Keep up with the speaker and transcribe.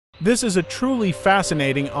This is a truly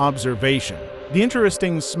fascinating observation. The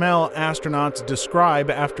interesting smell astronauts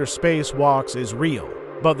describe after spacewalks is real,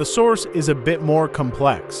 but the source is a bit more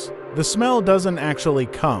complex. The smell doesn't actually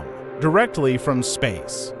come directly from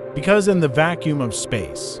space, because in the vacuum of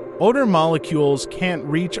space, odor molecules can't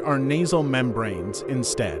reach our nasal membranes.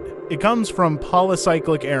 Instead, it comes from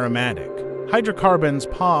polycyclic aromatic, hydrocarbons,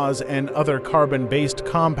 PAHs, and other carbon-based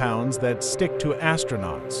compounds that stick to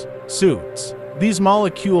astronauts' suits. These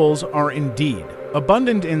molecules are indeed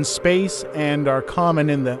abundant in space and are common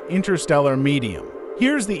in the interstellar medium.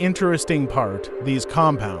 Here's the interesting part: these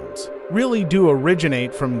compounds really do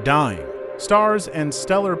originate from dying stars and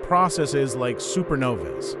stellar processes like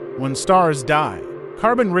supernovas. When stars die,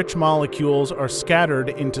 carbon-rich molecules are scattered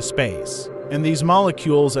into space, and these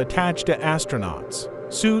molecules attach to astronauts'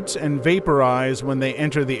 suits and vaporize when they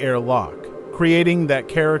enter the airlock, creating that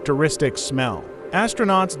characteristic smell.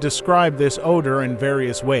 Astronauts describe this odor in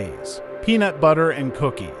various ways: peanut butter and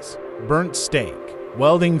cookies, burnt steak,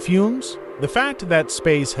 welding fumes. The fact that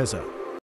space has a